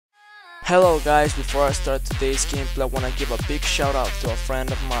Hello guys, before I start today's gameplay I wanna give a big shout out to a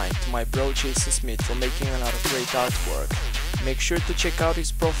friend of mine, to my bro Jason Smith, for making a lot of great artwork. Make sure to check out his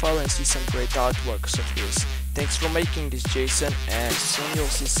profile and see some great artworks of his. Thanks for making this, Jason, and soon you'll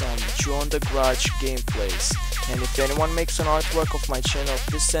see some Join the Garage gameplays. And if anyone makes an artwork of my channel,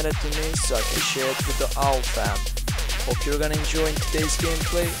 please send it to me so I can share it with the Owl fam. Hope you're gonna enjoy today's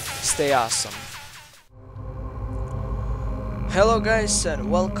gameplay. Stay awesome. Hello guys and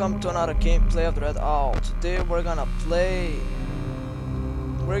welcome to another gameplay of the Red Owl. Today we're gonna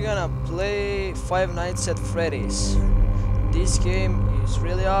play Five Nights at Freddy's. This game is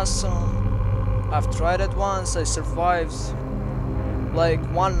really awesome. I've tried it once, I survived like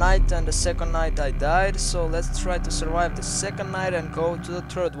one night and the second night I died, so let's try to survive the second night and go to the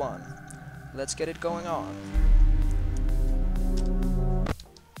third one. Let's get it going on.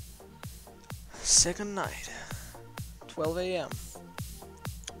 Second night. 12 AM.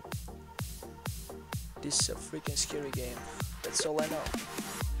 This is a freaking scary game. That's all I know.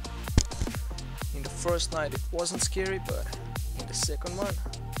 In the first night it wasn't scary, but in the second one,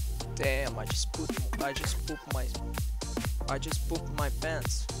 damn! I just pooped my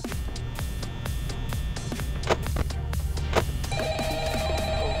pants.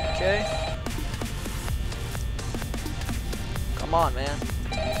 Okay. Come on, man.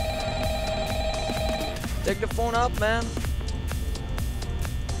 Take the phone up, man.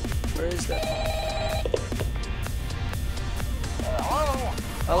 Where is that phone? Hello.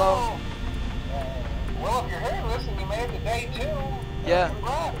 Hello. Well, if you're hearing this and you made it to day 2, yeah.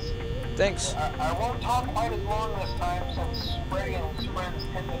 Congrats. Thanks. I won't talk quite as long this time since Freddy and his friends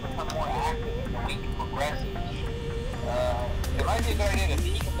tend to become more active as the week progresses. It might be a good idea to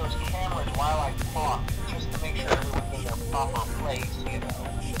peek at those cameras while I talk, just to make sure everyone's in their proper place, you know.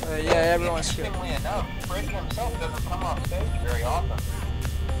 Yeah, everyone's here. Interestingly enough, Freddy himself doesn't come off stage very often.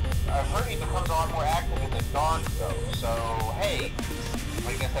 I've heard he becomes a lot more active in the dark though, so hey,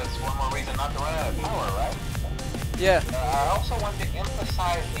 I guess that's one more reason not to run out of power, right? Yeah. I also want to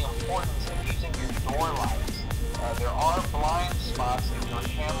emphasize the importance of using your door lights. There are blind spots in your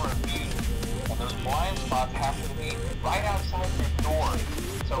camera view, and those blind spots happen to be right outside your door.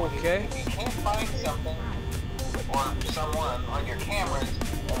 So okay. If you can't find something or someone on your cameras,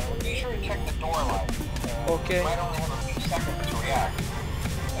 be sure to check the door lights. Okay. You might only have a few seconds to react.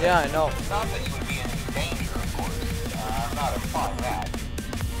 Yeah, I know. Not that you would be in any danger, of course. I'm not implying that.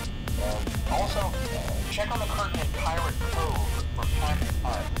 Also, check on the curtain in Pirate Cove from time to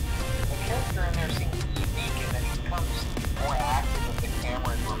time. The character in there seems unique in that he becomes more active if the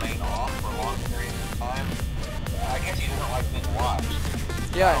cameras remain off for long periods of time. I guess he doesn't like being watched.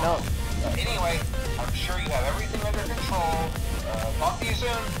 Yeah, I know. Anyway, I'm sure you have everything under control. Talk to you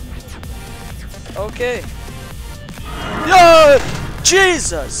soon. Okay. Yo!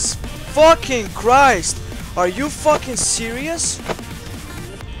 Jesus! Fucking Christ! Are you fucking serious?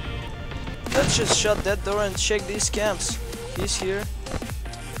 Let's just shut that door and check these camps. He's here.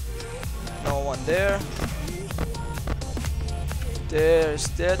 No one there. There's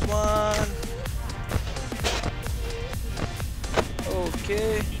that one.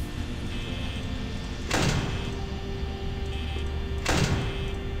 Okay.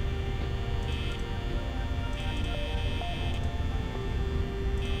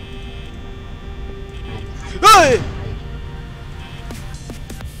 Hey!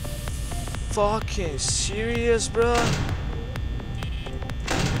 Fucking serious, bro?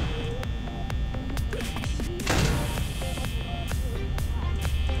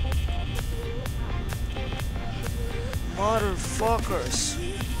 Motherfuckers.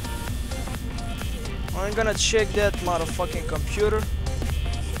 I'm gonna check that motherfucking computer.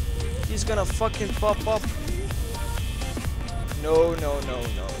 He's gonna fucking pop up. No, no, no,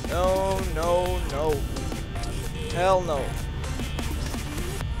 no, no, no, no. Hell no.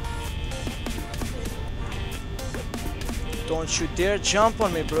 Don't you dare jump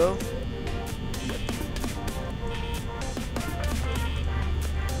on me, bro.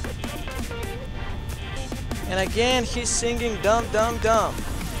 And again, he's singing Dum Dum Dum.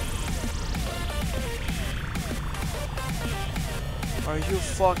 Are you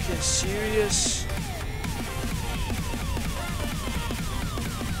fucking serious?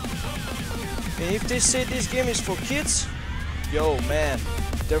 And if they say this game is for kids, yo man,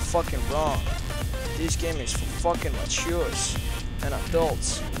 they're fucking wrong. This game is for fucking matures and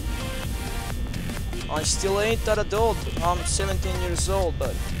adults. I still ain't that adult, I'm 17 years old,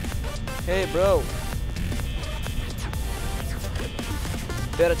 but hey bro,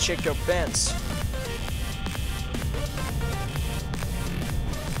 better check your pants.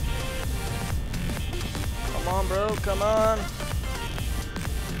 Come on, bro, come on.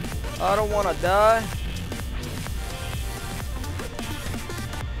 I don't wanna die.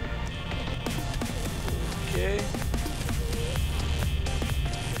 Okay.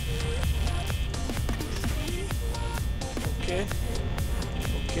 Okay.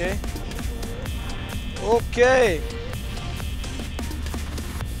 Okay. Okay.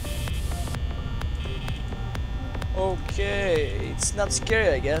 Okay. It's not scary,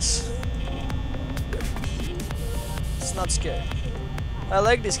 I guess. It's not scary. I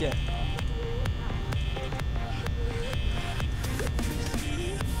like this game.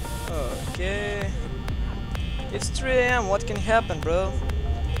 Okay. It's 3 AM. What can happen, bro?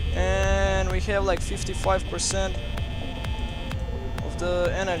 And we have like 55% of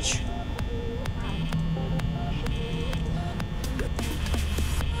the energy.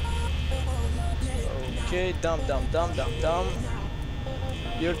 Okay, dumb.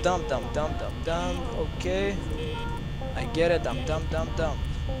 You're dumb. Okay. I get it, dumb.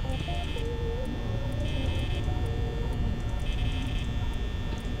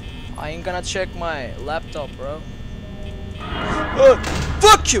 I ain't gonna check my laptop, bro.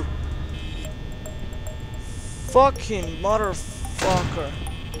 Fuck you! Fucking motherfucker.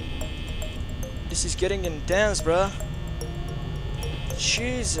 This is getting intense, bro.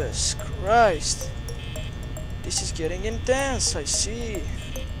 Jesus Christ. This is getting intense, I see.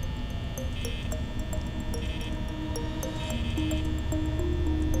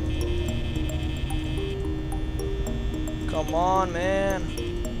 Come on, man.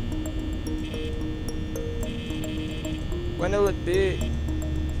 When will it be?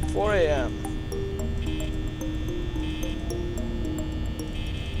 4 AM.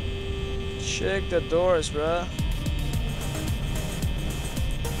 Check the doors, bruh.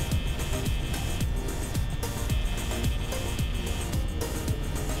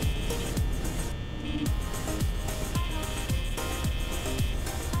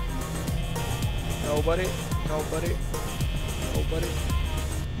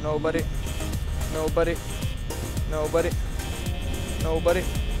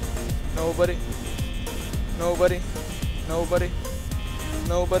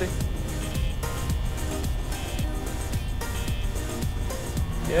 Nobody.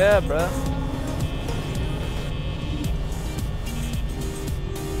 Yeah, bruh.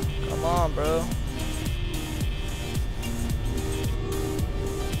 Come on, bro.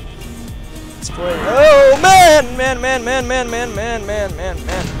 It's great. Oh man.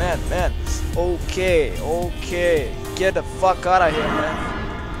 Okay. Get the fuck out of here, man.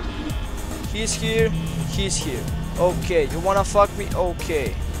 He's here. Okay, you wanna fuck me?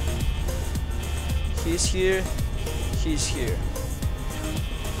 Okay. He's here. He's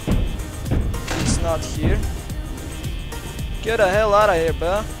not here. Get the hell out of here,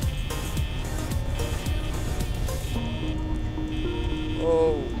 bro.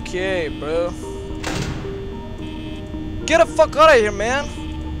 Okay, bro. Get the fuck out of here, man.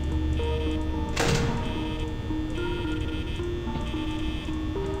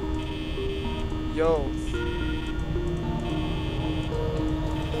 Yo.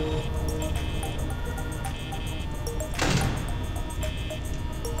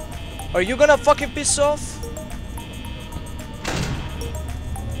 Are you gonna fucking piss off?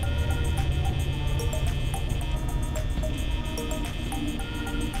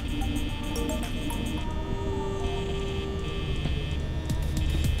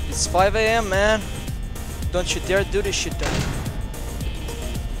 It's 5 AM, man. Don't you dare do this shit to me.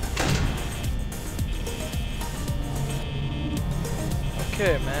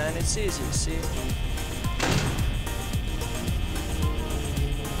 Okay, man, it's easy, see?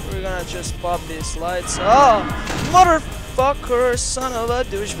 We're gonna just pop these lights. Oh, motherfucker, son of a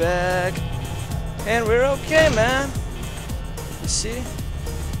douchebag. And we're okay, man. You see?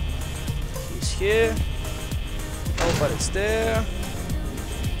 He's here. Nobody's there.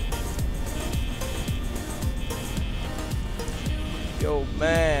 Yo,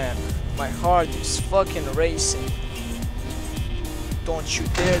 man, my heart is fucking racing. Don't you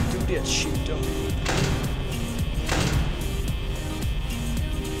dare do that shit to me.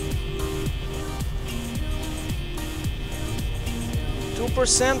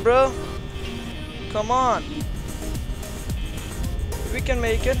 %, bro. Come on. We can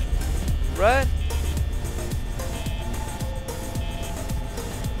make it, right?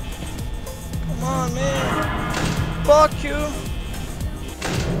 Come on, man. Fuck you.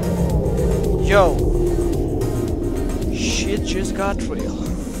 Yo. Shit just got real.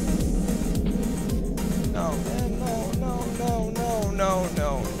 No, man,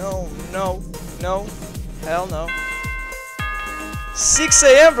 no. Hell no. 6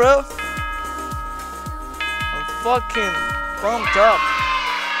 AM, bro. I'm fucking pumped up.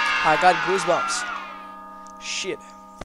 I got goosebumps. Shit.